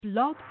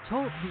Blog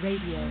Talk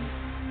Radio.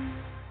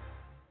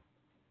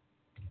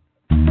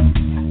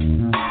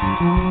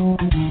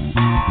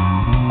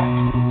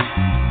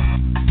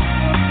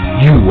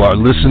 You are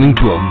listening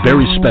to a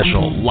very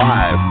special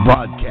live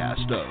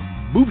broadcast of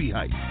Movie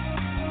Hype.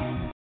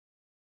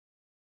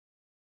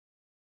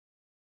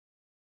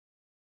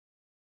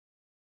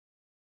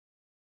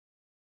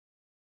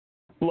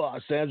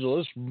 Los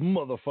Angeles,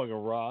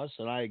 motherfucker Ross,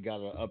 and I got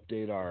to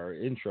update our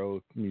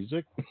intro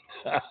music.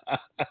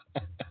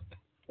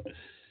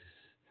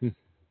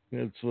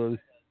 That's what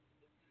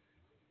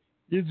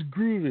it's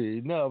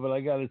groovy. No, but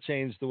I got to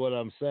change to what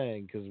I'm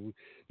saying because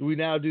we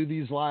now do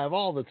these live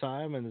all the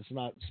time, and it's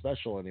not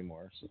special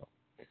anymore.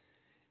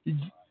 So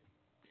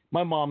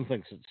my mom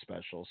thinks it's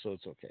special, so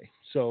it's okay.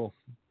 So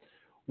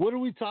what are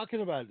we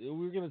talking about?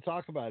 We're going to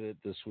talk about it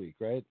this week,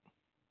 right?